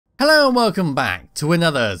Hello and welcome back to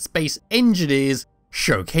another Space Engineers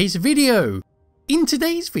Showcase video. In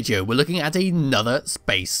today's video we're looking at another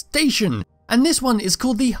space station, and this one is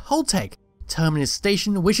called the HullTec Terminus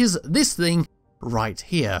Station, which is this thing right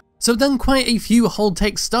here. So I've done quite a few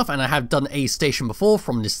HullTec stuff, and I have done a station before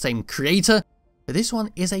from the same creator, but this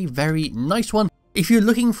one is a very nice one if you're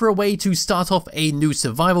looking for a way to start off a new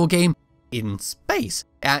survival game in space.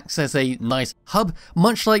 It acts as a nice hub,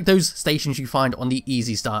 much like those stations you find on the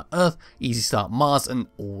Easy Start Earth, Easy Start Mars and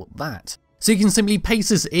all that. So you can simply paste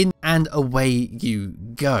this in and away you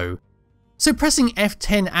go. So pressing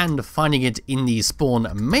F10 and finding it in the spawn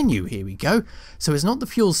menu, here we go. So it's not the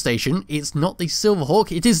fuel station, it's not the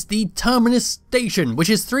Silverhawk, it is the Terminus Station, which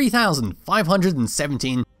is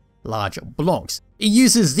 3,517 large blocks. It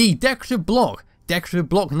uses the decorative block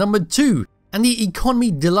number 2, and the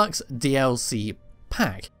Economy Deluxe DLC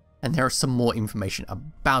pack, and there is some more information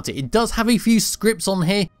about it. It does have a few scripts on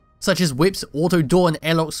here, such as whips, auto door and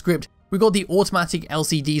airlock script. We've got the automatic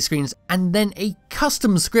LCD screens, and then a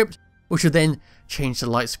custom script which will then change the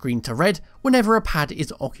light screen to red whenever a pad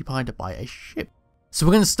is occupied by a ship. So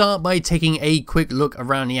we're going to start by taking a quick look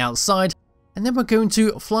around the outside, and then we're going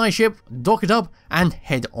to fly a ship, dock it up and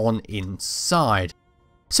head on inside.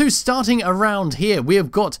 So starting around here, we have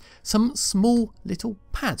got some small little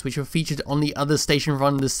pads which are featured on the other station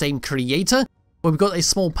run the same creator, where we've got a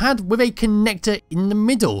small pad with a connector in the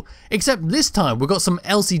middle, except this time we've got some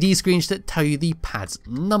LCD screens that tell you the pad's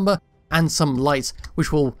number and some lights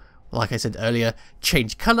which will, like I said earlier,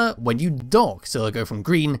 change colour when you dock, so they'll go from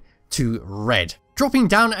green to red. Dropping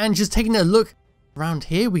down and just taking a look around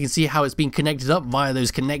here, we can see how it's been connected up via those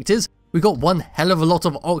connectors. We've got one hell of a lot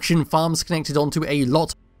of oxygen farms connected onto a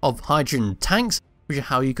lot of hydrogen tanks, which are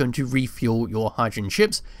how you're going to refuel your hydrogen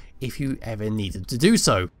ships if you ever needed to do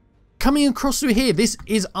so. Coming across through here, this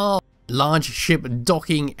is our large ship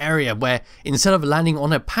docking area, where instead of landing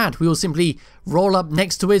on a pad, we will simply roll up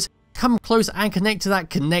next to it, come close and connect to that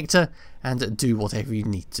connector and do whatever you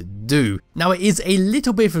need to do. Now it is a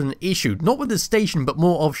little bit of an issue, not with the station but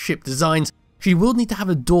more of ship designs. You will need to have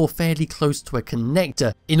a door fairly close to a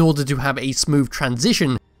connector in order to have a smooth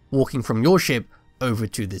transition walking from your ship over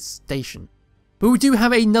to this station. But we do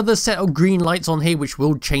have another set of green lights on here which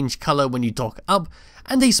will change colour when you dock up,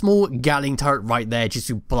 and a small Gatling turret right there just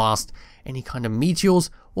to blast any kind of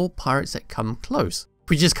meteors or pirates that come close.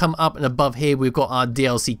 If we just come up and above here, we've got our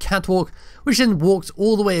DLC catwalk, which then walks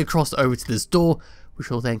all the way across over to this door,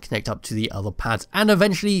 which will then connect up to the other pads and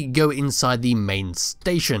eventually go inside the main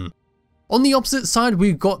station. On the opposite side,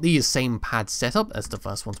 we've got the same pad setup as the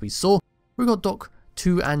first ones we saw. We've got dock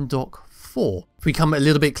 2 and dock 4. If we come a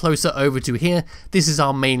little bit closer over to here, this is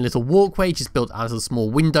our main little walkway, just built out of small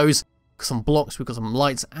windows. We've got some blocks, we've got some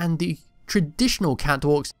lights, and the traditional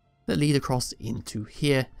catwalks that lead across into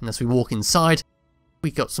here. And as we walk inside,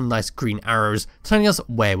 we got some nice green arrows telling us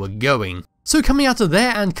where we're going. So coming out of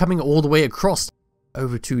there and coming all the way across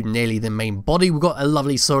over to nearly the main body, we've got a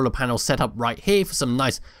lovely solar panel set up right here for some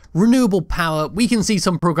nice renewable power. We can see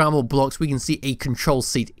some programmable blocks, we can see a control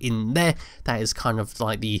seat in there. That is kind of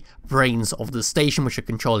like the brains of the station which are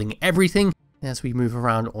controlling everything. As we move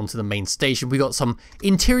around onto the main station, we got some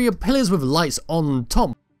interior pillars with lights on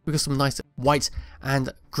top. We've got some nice white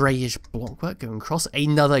and greyish blockwork going across,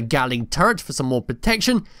 another Gatling turret for some more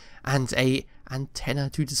protection, and a antenna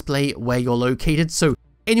to display where you're located, so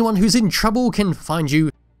anyone who's in trouble can find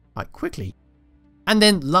you quite quickly. And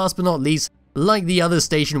then last but not least, like the other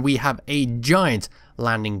station, we have a giant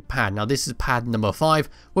landing pad. Now this is pad number 5,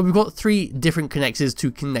 where we've got 3 different connectors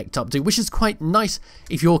to connect up to, which is quite nice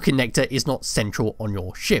if your connector is not central on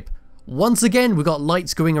your ship. Once again, we've got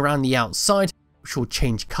lights going around the outside, which will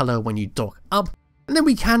change colour when you dock up. And then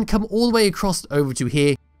we can come all the way across over to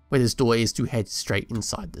here, where this door is to head straight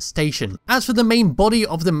inside the station. As for the main body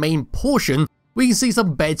of the main portion, we can see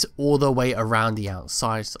some beds all the way around the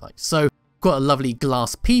outside, like so. Got a lovely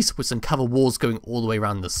glass piece with some cover walls going all the way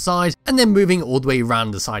around the side, and then moving all the way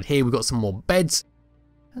around the side here, we've got some more beds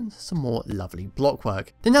and some more lovely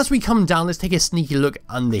blockwork. Then as we come down, let's take a sneaky look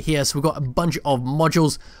under here. So we've got a bunch of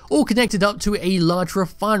modules all connected up to a large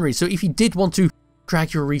refinery. So if you did want to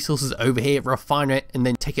drag your resources over here, refine it, and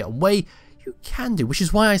then take it away, you can do, which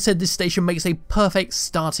is why I said this station makes a perfect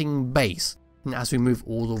starting base. And as we move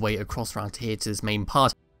all the way across around here to this main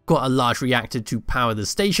part, got a large reactor to power the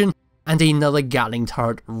station, and another Gatling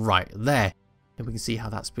turret right there. And we can see how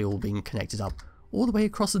that's all being connected up all the way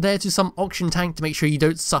across there to some oxygen tank to make sure you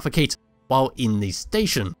don't suffocate while in the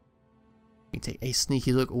station. We take a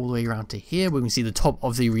sneaky look all the way around to here, where we can see the top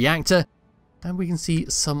of the reactor, and we can see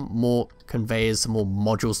some more conveyors, some more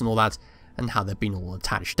modules and all that, and how they've been all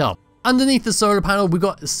attached up. Underneath the solar panel, we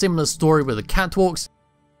got a similar story with the catwalks.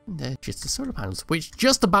 And they're just the solar panels, which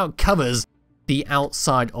just about covers the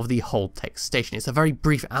outside of the HullTec station. It's a very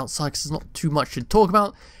brief outside because there's not too much to talk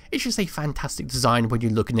about. It's just a fantastic design when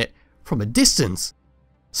you're looking at it from a distance.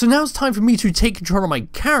 So now it's time for me to take control of my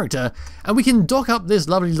character, and we can dock up this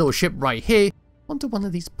lovely little ship right here onto one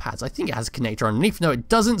of these pads. I think it has a connector underneath. No, it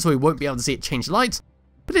doesn't, so we won't be able to see it change lights.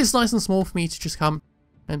 But it's nice and small for me to just come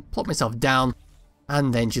and plop myself down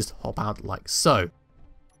and then just hop out like so.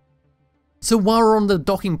 So while we're on the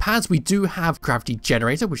docking pads, we do have gravity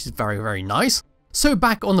generator, which is very, very nice. So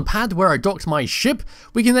back on the pad where I docked my ship,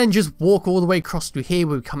 we can then just walk all the way across to here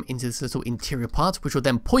where we come into this little interior part, which will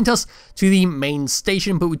then point us to the main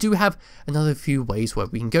station. But we do have another few ways where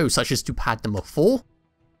we can go, such as to pad number 4,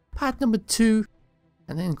 pad number 2,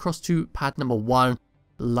 and then across to pad number 1,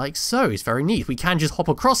 like so. It's very neat. We can just hop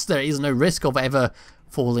across. There is no risk of ever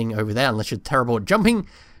falling over there unless you're terrible at jumping.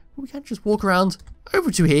 We can just walk around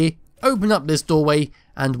over to here, open up this doorway,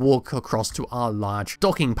 and walk across to our large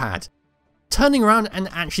docking pad. Turning around and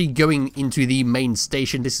actually going into the main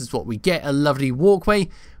station, this is what we get. A lovely walkway,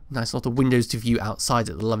 nice lot of windows to view outside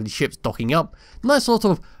at the lovely ships docking up, nice lot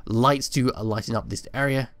of lights to lighten up this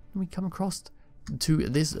area, and we come across to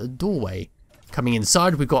this doorway. Coming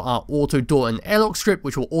inside, we've got our auto door and airlock strip,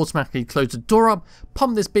 which will automatically close the door up,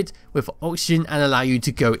 pump this bit with oxygen, and allow you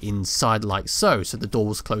to go inside like so. So the door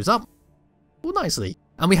will close up all nicely.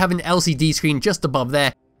 And we have an LCD screen just above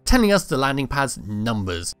there, telling us the landing pad's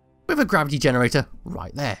numbers, with a gravity generator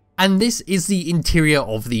right there. And this is the interior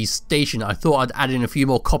of the station. I thought I'd add in a few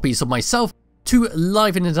more copies of myself to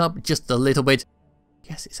liven it up just a little bit.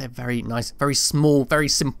 Yes, it's a very nice, very small, very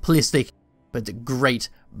simplistic, but great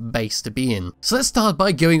base to be in. So let's start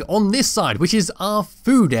by going on this side, which is our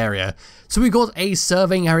food area. So we've got a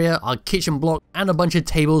serving area, our kitchen block, and a bunch of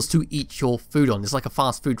tables to eat your food on. It's like a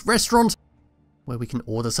fast food restaurant where we can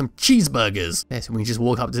order some cheeseburgers. Yes, we can just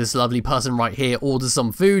walk up to this lovely person right here, order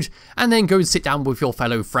some food, and then go sit down with your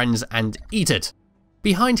fellow friends and eat it.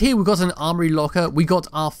 Behind here, we've got an armory locker, we got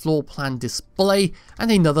our floor plan display, and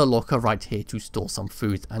another locker right here to store some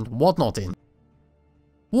food and whatnot in.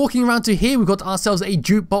 Walking around to here, we've got ourselves a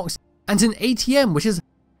jukebox and an ATM, which is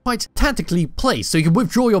quite tactically placed, so you can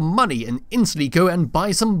withdraw your money and instantly go and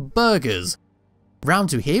buy some burgers. Round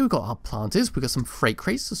to here, we've got our planters, we've got some freight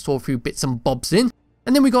crates to store a few bits and bobs in,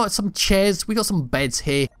 and then we got some chairs, we got some beds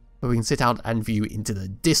here where we can sit out and view into the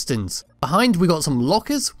distance. Behind, we got some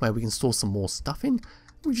lockers where we can store some more stuff in.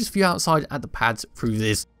 We just view outside at the pads through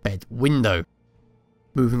this bed window.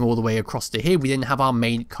 Moving all the way across to here, we then have our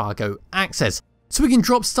main cargo access. So we can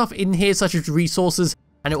drop stuff in here such as resources,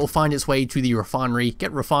 and it will find its way to the refinery,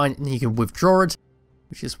 get refined, and you can withdraw it.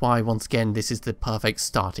 Which is why, once again, this is the perfect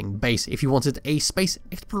starting base if you wanted a space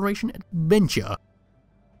exploration adventure.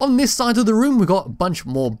 On this side of the room, we've got a bunch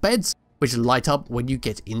more beds, which light up when you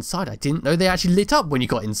get inside. I didn't know they actually lit up when you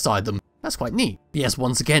got inside them. That's quite neat. Yes,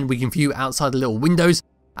 once again, we can view outside the little windows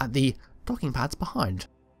at the docking pads behind.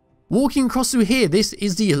 Walking across through here, this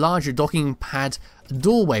is the larger docking pad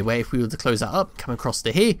doorway, where if we were to close that up, come across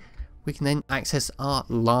to here, we can then access our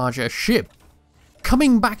larger ship.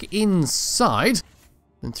 Coming back inside,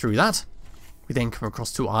 and through that, we then come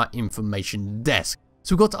across to our information desk.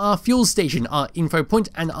 So we've got our fuel station, our info point,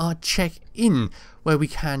 and our check-in, where we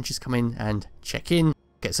can just come in and check in,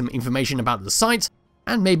 get some information about the site,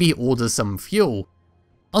 and maybe order some fuel.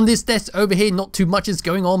 On this desk over here, not too much is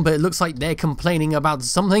going on, but it looks like they're complaining about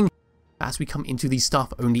something. As we come into the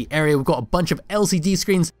staff-only area, we've got a bunch of LCD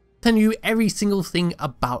screens telling you every single thing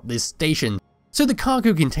about this station. So the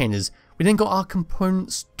cargo containers, we then got our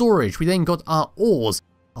component storage, we then got our ores,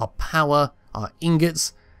 our power, our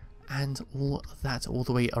ingots, and all of that all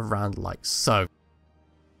the way around like so.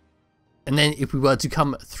 And then if we were to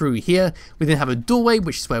come through here, we then have a doorway,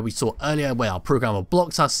 which is where we saw earlier where our programmer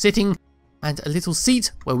blocks are sitting, and a little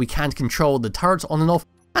seat where we can control the turrets on and off,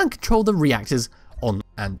 and control the reactors on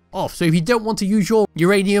and off. So if you don't want to use your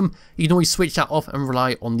uranium, you can always switch that off and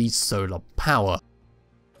rely on the solar power.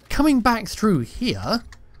 Coming back through here,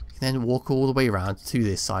 then walk all the way around to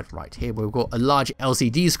this side right here, where we've got a large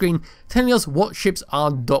LCD screen telling us what ships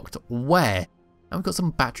are docked where, and we've got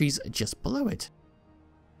some batteries just below it.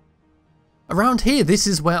 Around here, this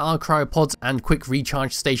is where our cryopods and quick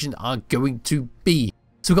recharge station are going to be.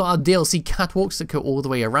 So we've got our DLC catwalks that go all the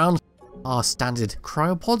way around, our standard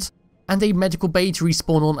cryopods, and a medical bay to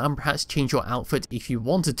respawn on and perhaps change your outfit if you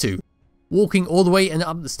wanted to. Walking all the way and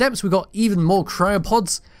up the steps, we've got even more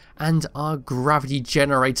cryopods, and our gravity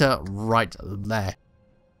generator right there.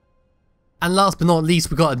 And last but not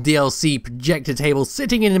least, we've got a DLC projector table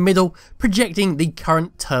sitting in the middle, projecting the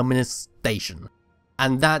current Terminus Station.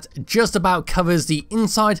 and that just about covers the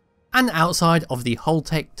inside and outside of the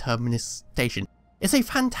HullTec Terminus Station. It's a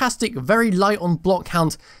fantastic, very light on block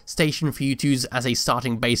count station for you to use as a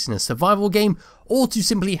starting base in a survival game, or to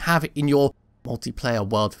simply have in your multiplayer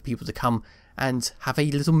world for people to come and have a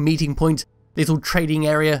little meeting point, little trading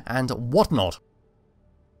area and whatnot.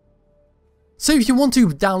 So if you want to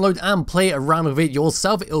download and play around with it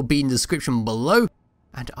yourself, it'll be in the description below,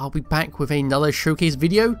 and I'll be back with another showcase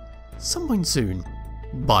video sometime soon.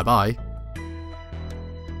 Bye bye.